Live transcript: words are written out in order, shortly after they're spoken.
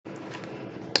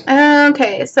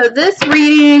Okay, so this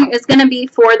reading is going to be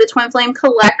for the Twin Flame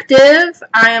Collective.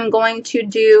 I am going to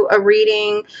do a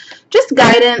reading, just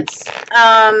guidance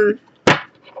on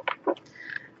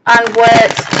what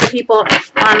the people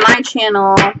on my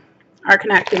channel are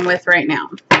connecting with right now.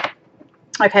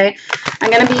 Okay, I'm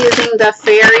going to be using the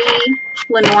Fairy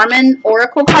Lenormand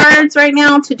Oracle cards right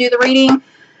now to do the reading.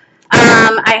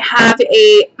 I have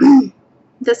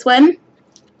this one.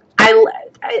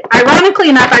 Ironically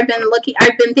enough, I've been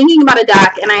thinking about a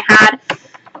deck, and I had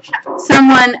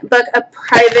someone book a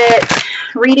private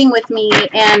reading with me,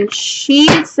 and she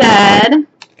said,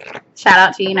 shout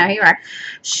out to you, know who you are.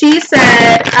 She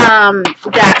said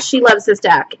that she loves this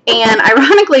deck, and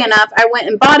ironically enough, I went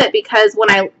and bought it because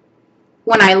when I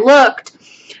looked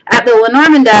at the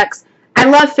Lenormand decks, I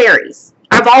love fairies.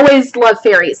 I've always loved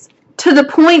fairies, to the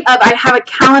point of I have a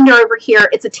calendar over here.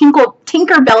 It's a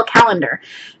Tinkerbell calendar.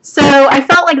 So I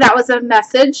felt like that was a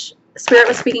message. Spirit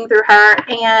was speaking through her.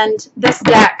 And this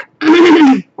deck,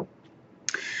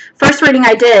 first reading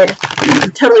I did,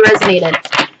 totally resonated.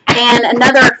 And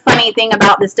another funny thing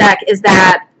about this deck is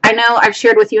that I know I've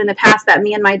shared with you in the past that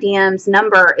me and my DM's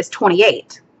number is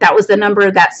 28. That was the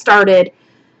number that started,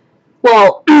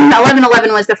 well,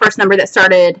 1111 was the first number that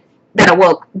started,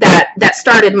 that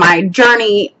started my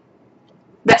journey.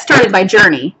 That started my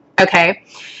journey, okay?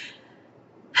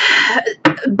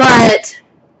 But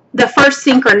the first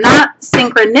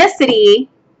synchronicity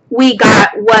we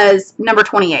got was number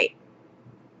 28.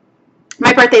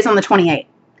 My birthday's on the 28th.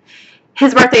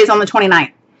 His birthday is on the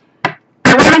 29th.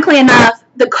 Ironically enough,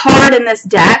 the card in this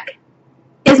deck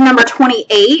is number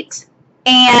 28,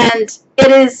 and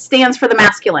it stands for the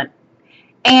masculine.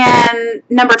 And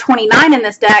number 29 in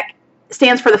this deck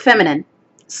stands for the feminine.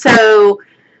 So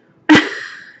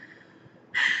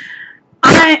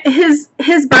his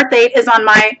birth date is on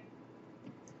the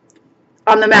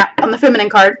feminine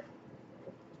card,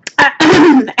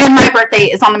 and my birthday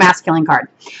is on the masculine card.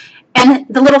 And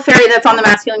the little fairy that's on the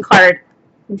masculine card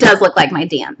does look like my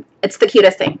DM. It's the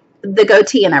cutest thing, the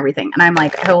goatee and everything. And I'm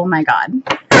like, oh my god.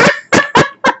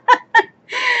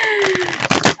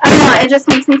 It just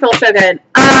makes me feel so good.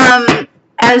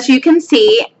 As you can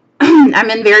see, I'm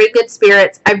in very good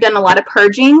spirits. I've done a lot of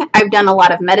purging. I've done a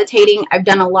lot of meditating. I've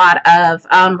done a lot of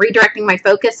redirecting my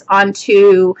focus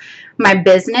onto my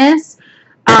business,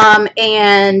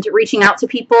 and reaching out to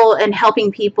people and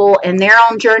helping people in their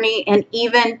own journey, and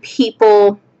even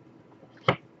people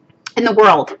in the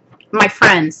world, my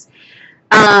friends.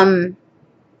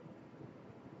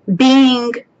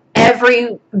 Being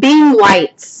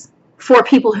lights for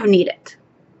people who need it.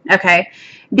 Okay?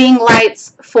 Being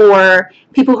lights for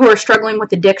people who are struggling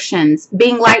with addictions.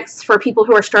 Being lights for people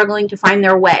who are struggling to find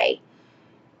their way.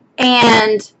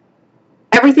 And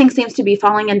everything seems to be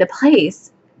falling into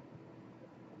place.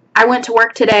 I went to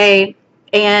work today,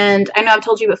 and I know I've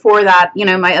told you before that, you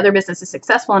know, my other business is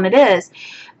successful, and it is.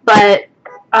 But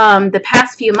the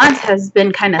past few months has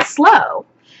been kind of slow.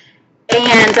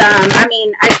 And, I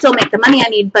mean, I still make the money I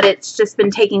need, but it's just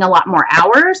been taking a lot more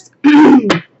hours.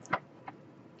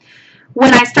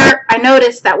 I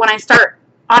notice that when I start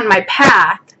on my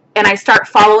path and I start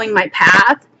following my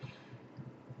path,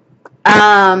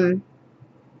 and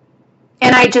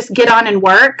I just get on and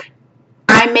work,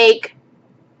 I make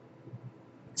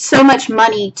so much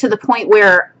money to the point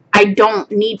where I don't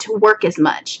need to work as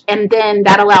much. And then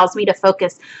that allows me to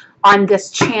focus on this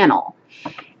channel.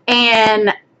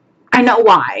 And I know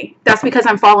why. That's because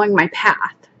I'm following my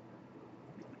path.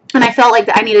 And I felt like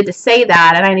I needed to say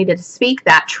that, and I needed to speak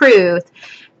that truth,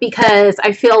 because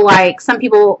I feel like some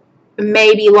people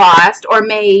may be lost or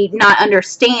may not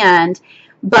understand.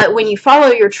 But when you follow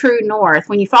your true north,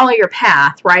 when you follow your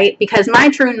path, right? Because my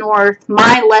true north,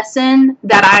 my lesson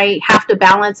that I have to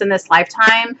balance in this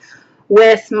lifetime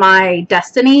with my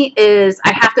destiny is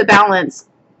I have to balance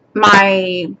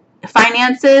my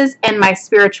finances and my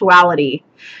spirituality.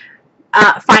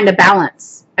 Find a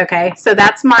balance. Okay. So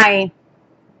that's my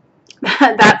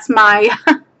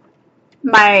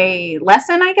my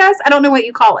lesson, I guess. I don't know what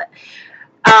you call it.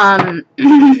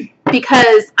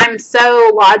 Because I'm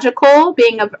so logical,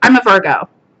 I'm a Virgo,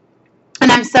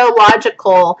 and I'm so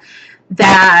logical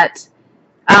that,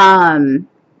 and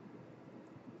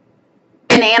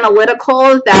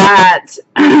analytical that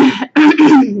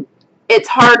it's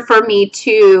hard for me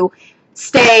to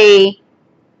stay,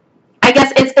 I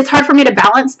guess it's hard for me to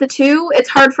balance the two. It's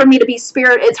hard for me to be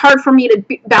it's hard for me to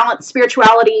balance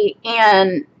spirituality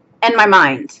and my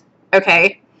mind.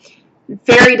 Okay.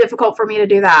 Very difficult for me to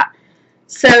do that.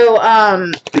 So,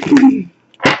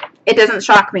 it doesn't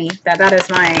shock me that is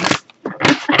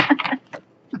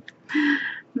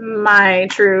my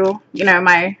true, you know,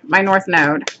 my north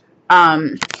node.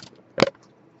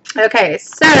 Okay,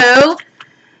 so,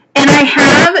 and I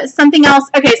have something else.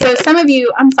 Okay, so some of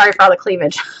you, I'm sorry for all the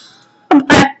cleavage,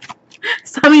 but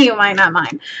some of you might not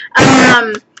mind.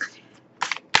 I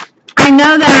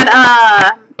know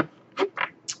that,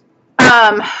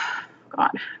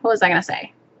 God, what was I going to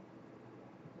say?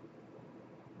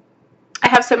 I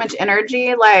have so much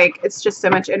energy, like, it's just so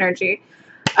much energy.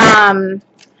 Oh,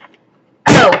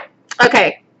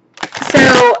 okay.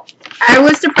 So I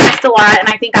was depressed a lot, and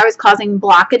I think I was causing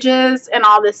blockages and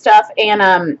all this stuff. And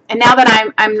now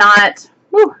that I'm not.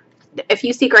 Whew, if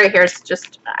you see gray hairs,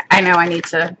 just I know I need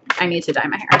to dye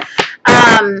my hair.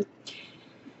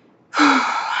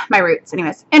 My roots,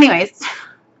 anyways.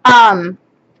 I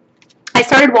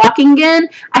started walking again.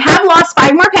 I have lost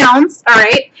 5 more pounds. All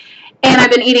right, and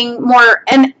I've been eating more.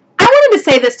 And I wanted to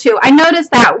say this too. I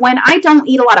noticed that when I don't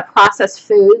eat a lot of processed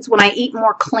foods, when I eat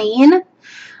more clean.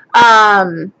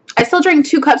 I still drink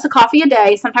 2 cups of coffee a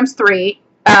day, sometimes 3,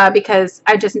 because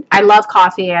I love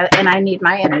coffee and I need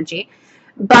my energy.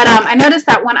 But I noticed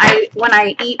that when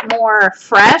I eat more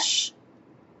fresh,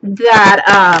 that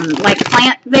like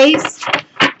plant-based,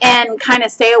 and kind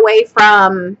of stay away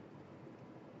from.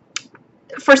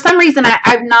 For some reason,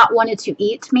 I've not wanted to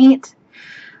eat meat.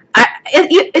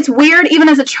 It's weird. Even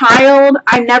as a child,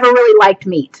 I never really liked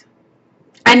meat.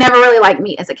 I never really liked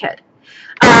meat as a kid.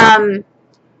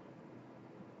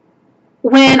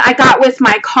 When I got with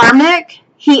my karmic,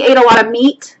 he ate a lot of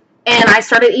meat, and I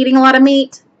started eating a lot of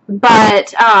meat.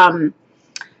 But I'm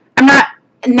not.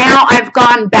 Now I've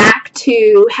gone back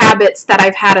to habits that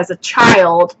I've had as a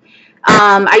child.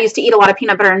 I used to eat a lot of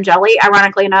peanut butter and jelly.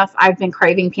 Ironically enough, I've been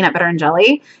craving peanut butter and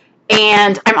jelly,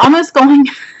 and I'm almost going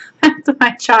back to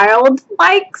my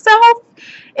childlike self,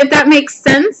 if that makes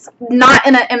sense. Not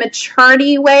in an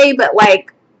immaturity way, but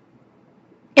like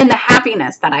in the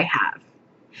happiness that I have.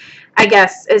 I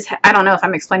guess I don't know if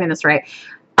I'm explaining this right.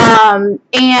 And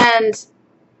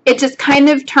it just kind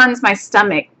of turns my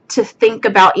stomach to think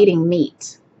about eating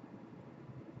meat.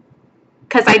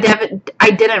 Because I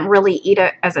didn't really eat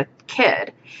it as a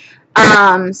kid.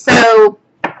 So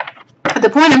the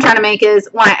point I'm trying to make is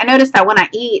I notice that when I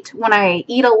eat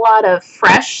a lot of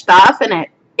fresh stuff, and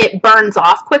it burns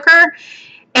off quicker,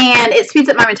 and it speeds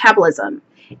up my metabolism.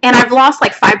 And I've lost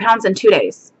like 5 pounds in 2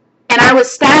 days. And I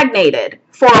was stagnated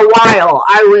for a while.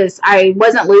 I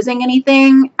wasn't losing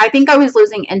anything. I think I was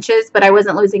losing inches, but I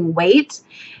wasn't losing weight.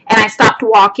 And I stopped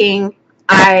walking.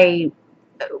 I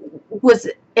was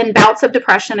in bouts of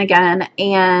depression again.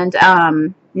 And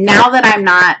now that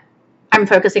I'm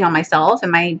focusing on myself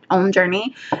and my own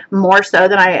journey more so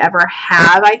than I ever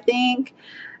have, I think.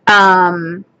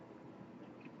 Well,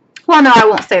 no, I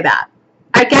won't say that.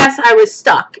 I guess I was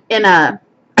stuck in a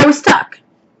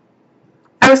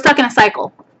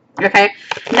cycle. Okay.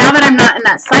 Now that I'm not in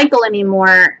that cycle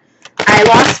anymore, I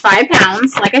lost 5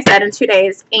 pounds, like I said, in 2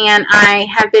 days, and I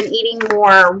have been eating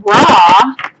more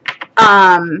raw,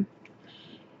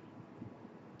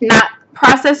 not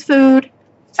processed food.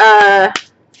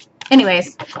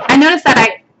 Anyways, I noticed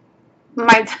that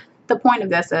the point of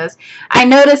this is, I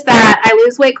noticed that I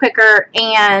lose weight quicker,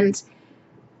 and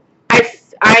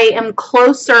I am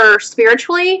closer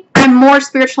spiritually. I'm more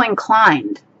spiritually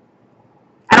inclined.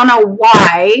 I don't know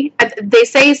why. They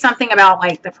say something about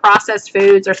like the processed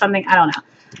foods or something. I don't know.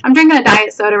 I'm drinking a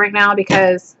diet soda right now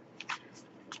because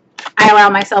I allow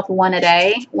myself one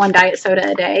diet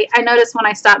soda a day. I notice when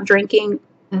I stop drinking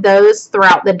those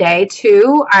throughout the day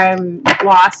too, I'm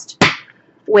lost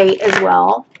weight as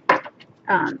well.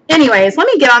 Anyways, let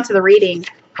me get on to the reading.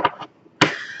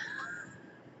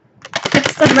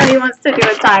 If somebody wants to do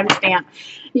a timestamp,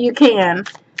 you can.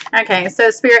 Okay, so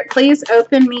Spirit, please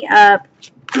open me up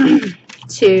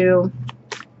to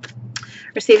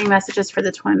receiving messages for the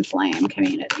Twin Flame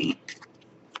community.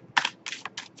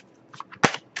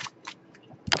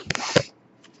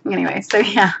 Anyway, so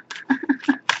yeah.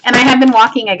 And I have been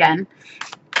walking again.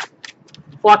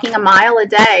 Walking a mile a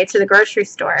day to the grocery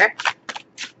store.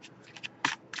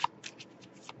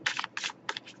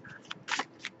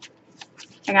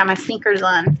 I got my sneakers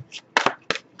on.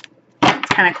 It's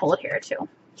kind of cold here too.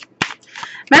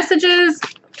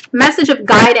 Message of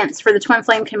guidance for the Twin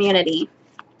Flame community.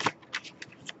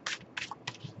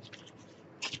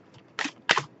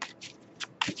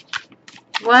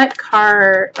 What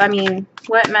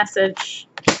message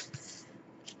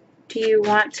do you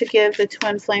want to give the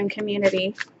Twin Flame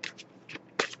community?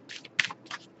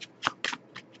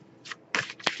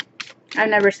 I've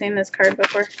never seen this card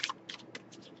before.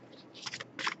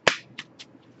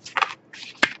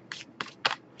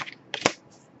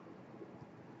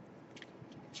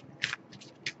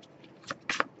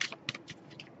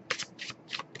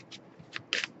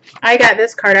 I got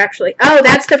this card actually. Oh,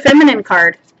 that's the feminine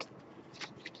card.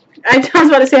 I was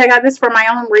about to say I got this for my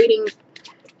own reading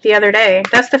the other day.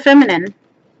 That's the feminine.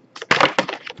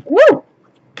 Woo!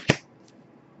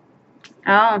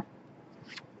 Oh.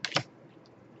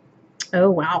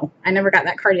 Oh, wow. I never got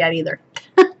that card yet either.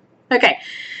 Okay.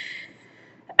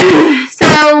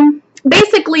 So,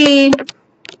 basically,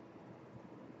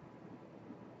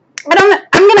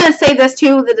 I'm going to say this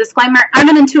too, the disclaimer. I'm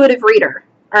an intuitive reader.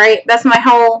 All right? That's my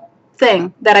whole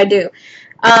thing that I do.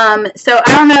 So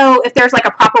I don't know if there's like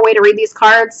a proper way to read these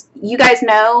cards. You guys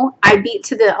know I beat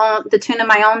to the tune of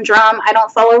my own drum. I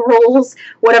don't follow rules.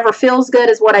 Whatever feels good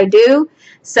is what I do.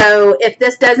 So if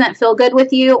this doesn't feel good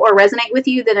with you or resonate with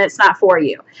you, then it's not for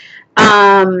you.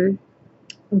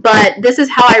 But this is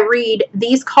how I read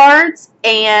these cards,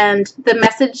 and the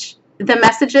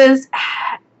messages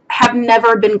have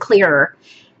never been clearer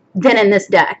than in this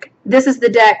deck. This is the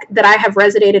deck that I have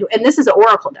resonated, and this is an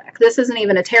oracle deck. This isn't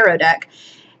even a tarot deck.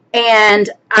 And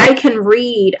I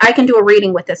can do a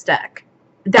reading with this deck.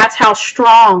 That's how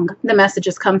strong the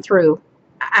messages come through.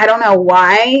 I don't know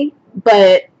why,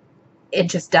 but it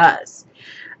just does.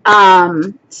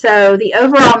 So the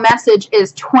overall message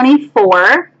is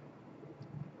 24.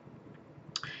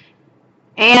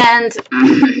 And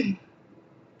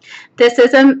this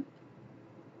is a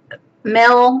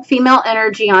male-female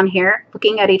energy on here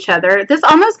looking at each other. This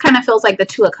almost kind of feels like the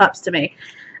Two of Cups to me.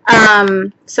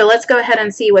 So let's go ahead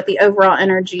and see what the overall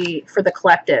energy for the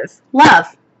collective.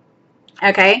 Love.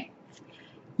 Okay.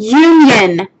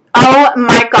 Union. Oh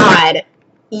my God.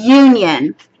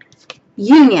 Union.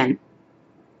 Union.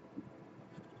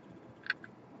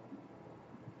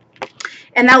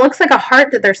 And that looks like a heart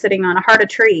that they're sitting on, a heart of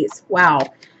trees. Wow.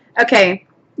 Okay.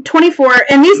 24.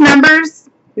 And these numbers,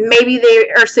 maybe they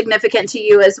are significant to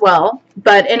you as well.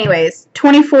 But anyways,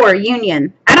 24,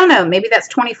 union. I don't know. Maybe that's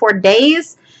 24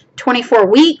 days, 24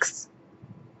 weeks,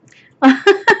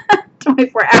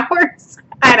 24 hours.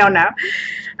 I don't know.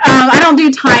 I don't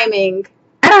do timing.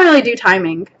 I don't really do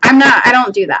timing. I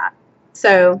don't do that.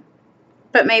 So,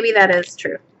 but maybe that is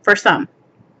true for some.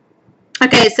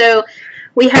 Okay, so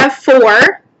we have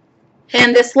 4,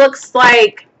 and this looks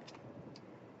like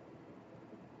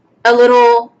a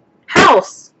little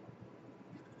house.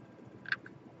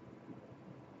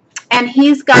 And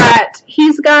he's got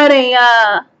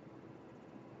a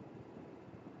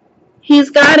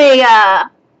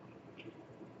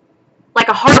like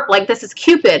a harp, like this is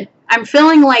Cupid. I'm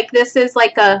feeling like this is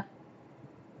going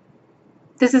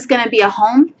to be a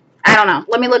home. I don't know.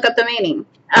 Let me look up the meaning.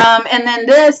 And then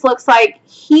this looks like,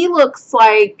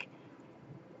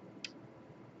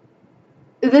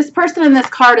 this person in this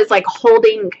card is like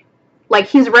holding, like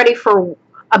he's ready for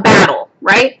a battle,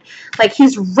 right? Like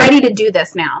he's ready to do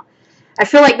this now. I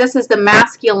feel like this is the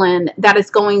masculine that is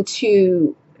going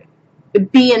to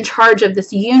be in charge of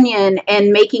this union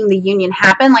and making the union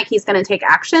happen. Like he's going to take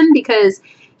action because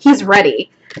he's ready.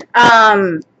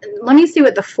 Let me see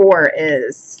what the 4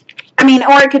 is. I mean,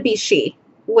 or it could be she,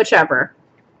 whichever.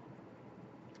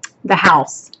 The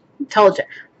house. Told you.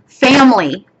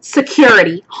 Family,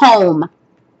 security, home.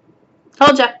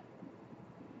 Told you.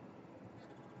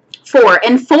 4.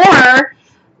 And 4,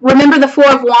 remember the 4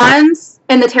 of Wands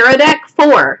in the tarot deck?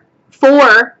 4.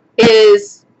 4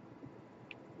 is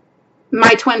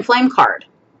my twin flame card.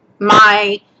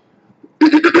 My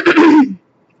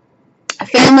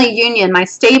family union. My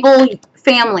stable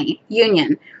family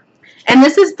union. And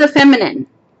this is the feminine.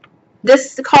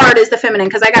 This card is the feminine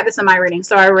because I got this in my reading,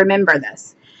 so I remember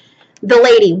this. The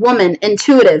lady, woman,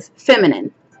 intuitive,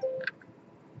 feminine.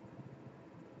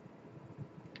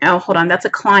 Oh, hold on. That's a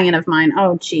client of mine.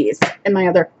 Oh, geez. In my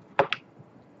other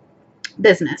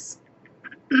business.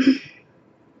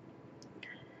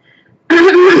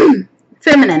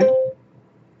 Feminine.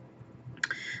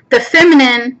 The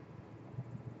feminine.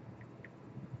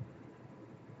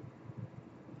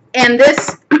 And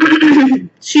this,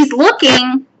 she's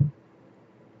looking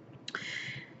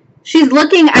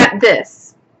at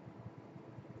this,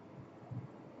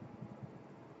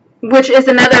 which is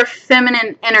another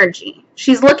feminine energy.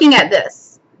 She's looking at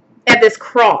this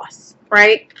cross,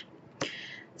 right?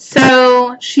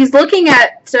 So she's looking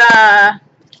at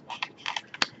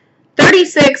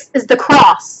 36 is the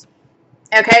cross,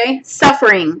 okay?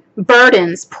 Suffering,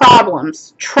 burdens,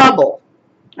 problems, trouble,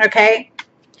 okay?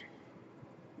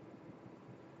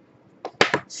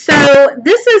 So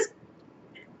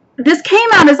this came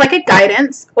out as like a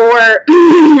guidance, or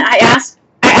I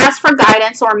asked for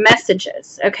guidance or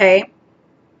messages, okay?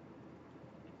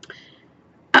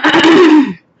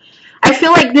 I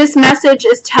feel like this message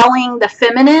is telling the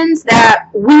feminines that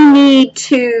we need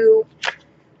to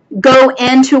go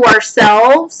into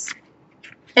ourselves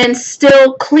and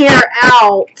still clear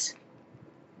out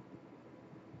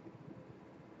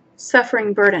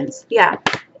suffering burdens. Yeah.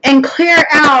 And clear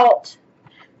out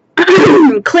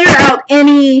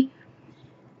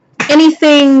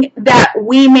anything that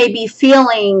we may be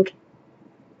feeling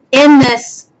in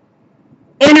this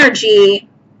energy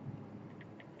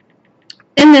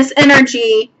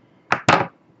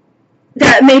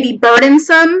that may be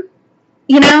burdensome,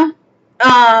 you know.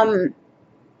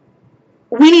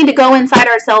 We need to go inside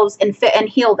ourselves and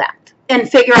heal that and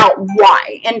figure out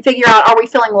why, and figure out, are we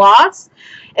feeling lost?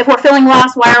 If we're feeling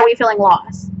lost, why are we feeling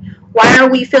lost? Why are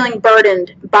we feeling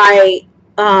burdened by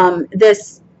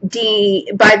this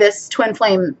twin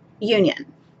flame union?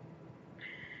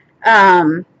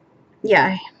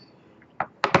 Yeah,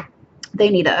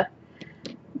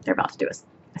 they're about to do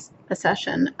a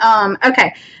session.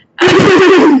 Okay.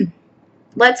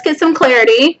 Let's get some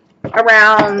clarity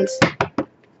around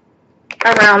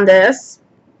this.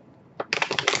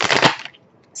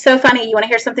 So funny. You want to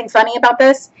hear something funny about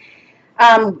this?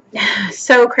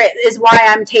 So crazy is why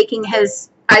I'm taking his.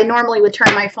 I normally would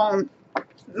turn my phone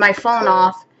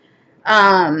off.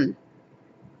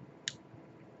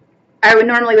 I would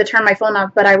normally turn my phone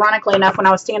off, but ironically enough, when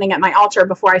I was standing at my altar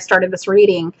before I started this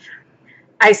reading,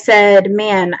 I said,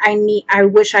 "Man, I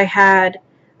wish I had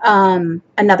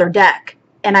another deck."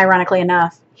 And ironically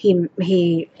enough,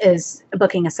 he is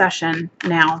booking a session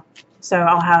now, so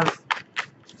I'll have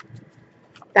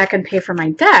that can pay for my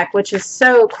deck, which is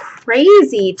so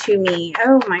crazy to me.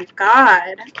 Oh my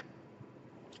God.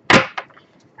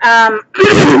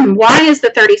 Why is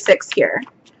the 36 here?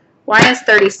 Why is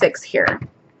 36 here?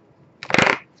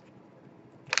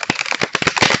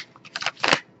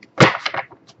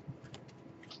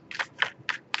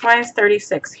 Why is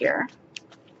 36 here?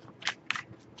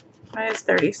 Why is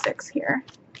 36 here?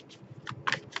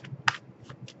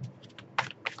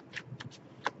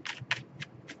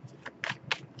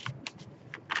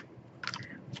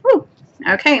 Ooh,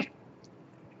 okay.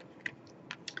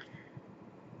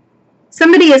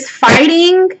 Somebody is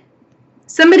fighting.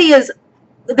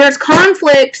 There's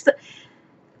conflict.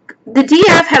 The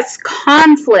DF has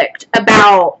conflict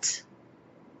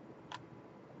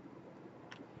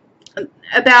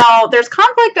there's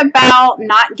conflict about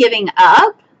not giving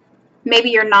up.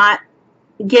 Maybe you're not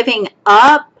giving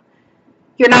up.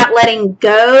 You're not letting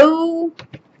go.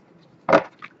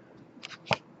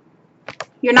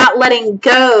 You're not letting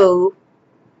go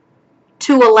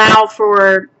to allow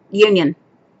for union.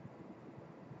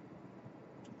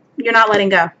 You're not letting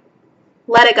go.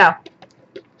 Let it go.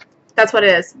 That's what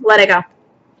it is. Let it go.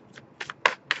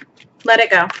 Let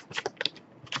it go.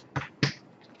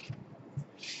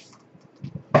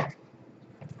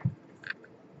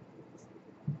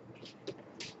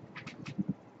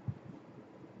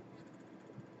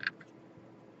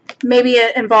 Maybe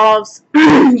it involves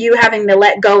you having to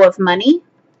let go of money.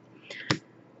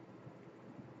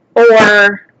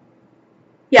 Or,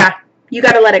 yeah, you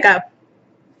got to let it go.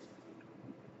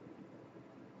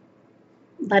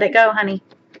 Let it go, honey.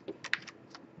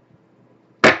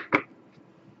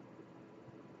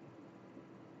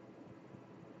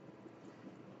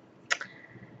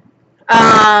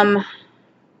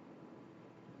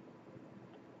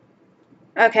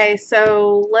 Okay,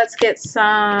 so let's get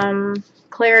some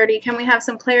clarity. Can we have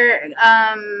some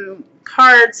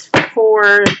cards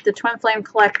for the Twin Flame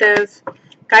Collective?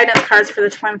 Guidance cards for the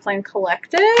Twin Flame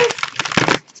Collective,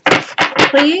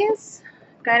 please.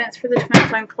 Guidance for the Twin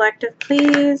Flame Collective,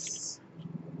 please.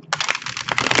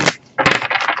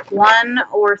 1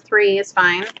 or 3 is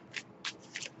fine.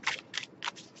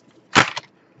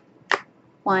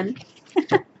 1.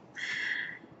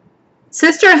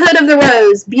 Sisterhood of the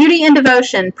Rose, Beauty and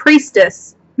Devotion,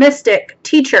 Priestess, Mystic,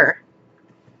 Teacher.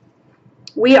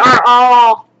 We are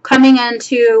all coming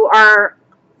into our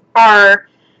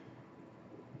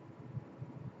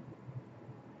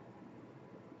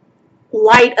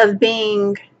light of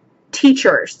being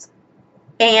teachers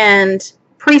and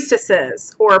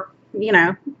priestesses, or, you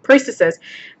know, priestesses.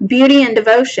 Beauty and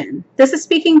Devotion. This is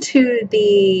speaking to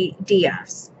the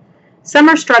DFs. Some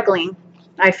are struggling,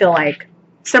 I feel like.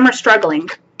 Some are struggling.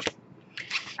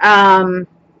 Yeah,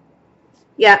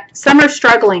 some are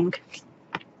struggling.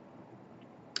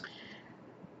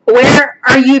 Where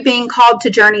are you being called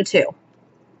to journey to?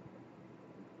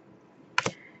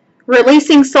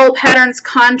 Releasing soul patterns,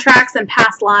 contracts, and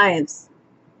past lives.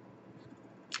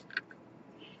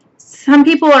 Some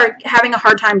people are having a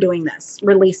hard time doing this,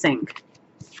 releasing.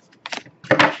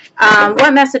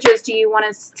 What messages do you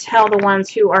want to tell the ones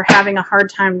who are having a hard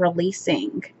time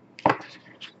releasing?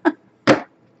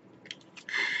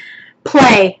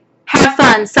 Play. Have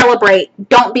fun, celebrate,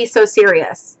 don't be so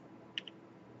serious.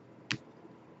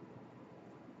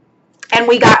 And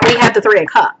we had the Three of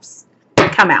Cups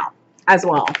come out as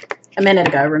well a minute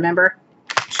ago, remember?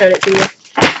 Showed it to you.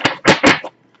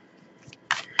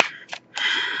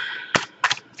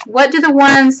 What do the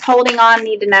ones holding on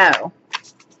need to know?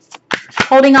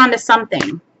 Holding on to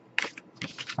something.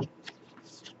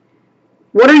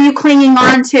 What are you clinging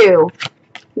on to?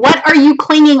 What are you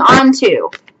clinging on to?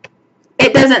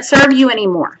 It doesn't serve you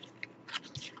anymore.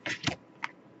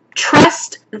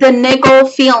 Trust the niggle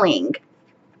feeling.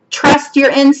 Trust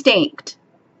your instinct.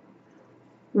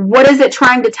 What is it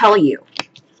trying to tell you?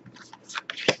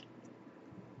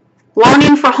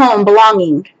 Longing for home,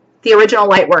 belonging. The original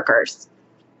light workers.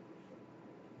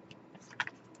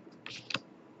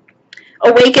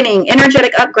 Awakening,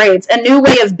 energetic upgrades, a new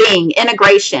way of being,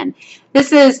 integration.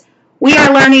 We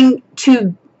are learning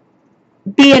to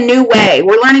be a new way.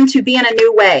 We're learning to be in a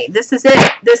new way. This is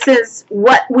it. This is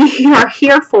what we are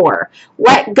here for.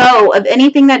 Let go of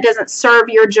anything that doesn't serve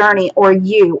your journey or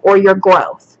you or your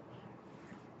growth.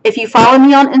 If you follow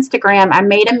me on Instagram, I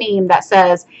made a meme that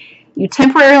says, you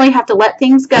temporarily have to let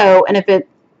things go, and if it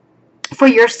for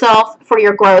yourself, for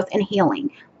your growth and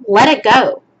healing. Let it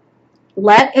go.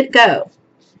 Let it go.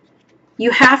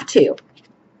 You have to.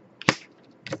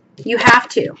 You have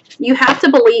to. You have to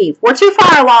believe. We're too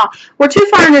far along. We're too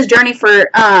far in this journey for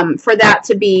that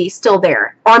to be still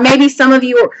there. Or maybe some of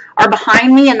you are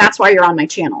behind me, and that's why you're on my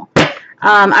channel.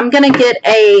 I'm gonna get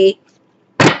a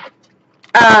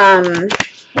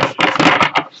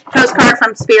postcard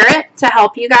from Spirit to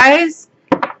help you guys.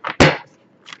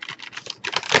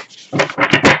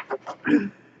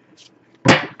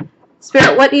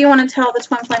 Spirit, what do you want to tell the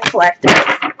Twin Flame Collective?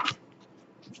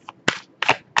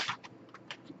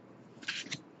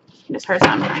 I just heard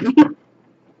something behind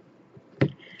me.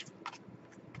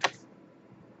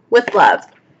 With love.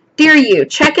 Dear you,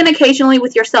 check in occasionally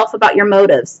with yourself about your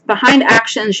motives behind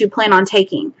actions you plan on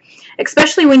taking,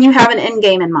 especially when you have an end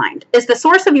game in mind. Is the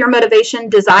source of your motivation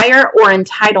desire or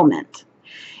entitlement?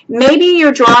 Maybe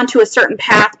you're drawn to a certain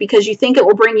path because you think it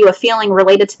will bring you a feeling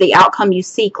related to the outcome you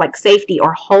seek, like safety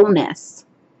or wholeness.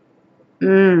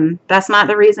 That's not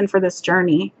the reason for this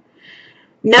journey.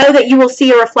 Know that you will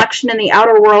see a reflection in the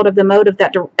outer world of the motive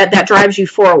that drives you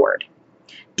forward.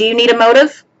 Do you need a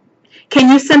motive? Can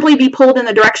you simply be pulled in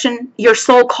the direction your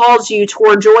soul calls you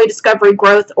toward joy, discovery,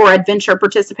 growth, or adventure,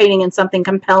 participating in something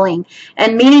compelling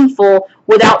and meaningful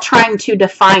without trying to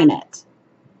define it?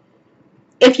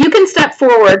 If you can step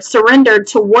forward, surrendered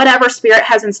to whatever Spirit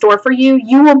has in store for you,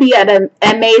 you will be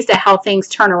amazed at how things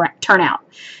turn out.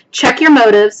 Check your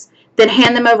motives, then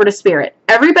hand them over to Spirit.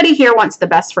 Everybody here wants the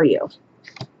best for you.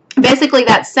 Basically,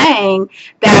 that's saying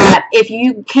that if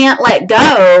you can't let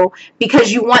go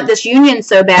because you want this union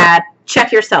so bad,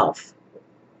 check yourself.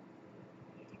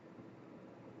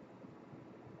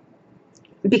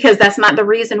 Because that's not the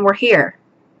reason we're here.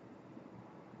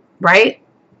 Right?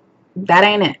 That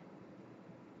ain't it.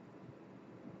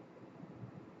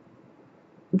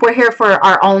 We're here for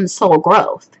our own soul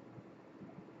growth.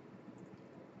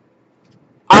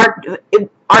 Us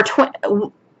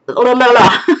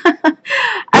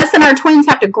and our twins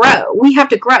have to grow. We have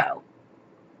to grow.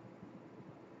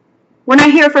 We're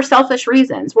not here for selfish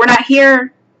reasons. We're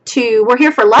here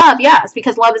for love, yes,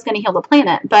 because love is going to heal the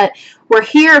planet. But we're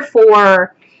here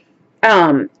for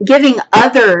giving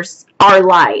others our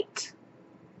light.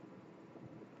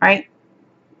 Right?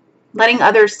 Letting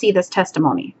others see this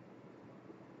testimony.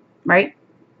 Right?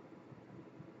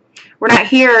 We're not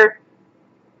here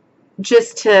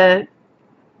just to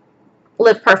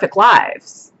live perfect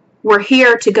lives. We're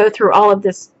here to go through all of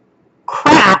this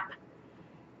crap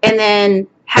and then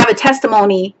have a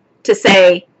testimony to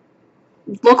say,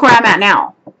 look where I'm at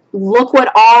now. Look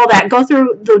what all that, go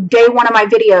through the day one of my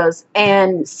videos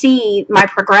and see my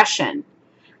progression.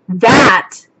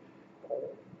 That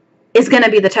is going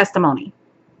to be the testimony.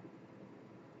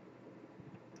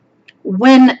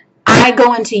 When I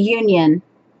go into union,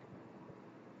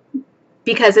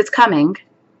 because it's coming,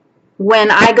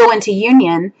 when I go into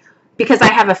union, because I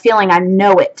have a feeling, I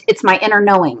know it. It's my inner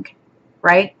knowing,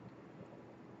 right?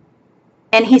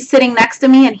 And he's sitting next to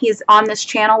me and he's on this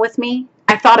channel with me.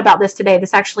 I thought about this today.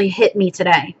 This actually hit me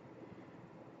today.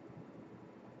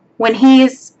 When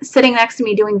he's sitting next to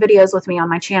me doing videos with me on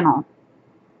my channel,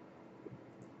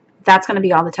 that's going to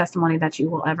be all the testimony that you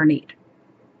will ever need.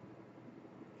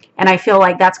 And I feel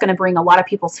like that's going to bring a lot of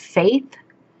people's faith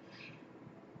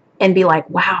and be like,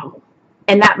 wow.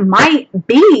 And that might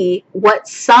be what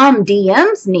some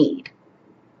DMs need.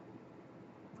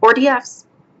 Or DFs.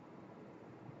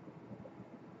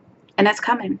 And it's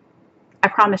coming. I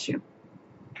promise you.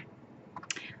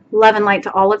 Love and light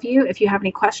to all of you. If you have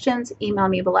any questions, email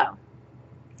me below.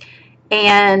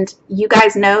 And you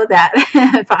guys know that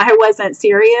if I wasn't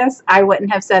serious, I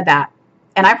wouldn't have said that.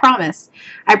 And I promise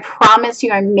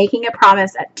you, I'm making a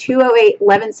promise at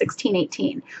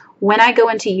 208-11-16-18. When I go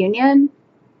into union,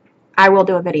 I will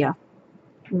do a video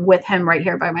with him right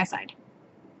here by my side.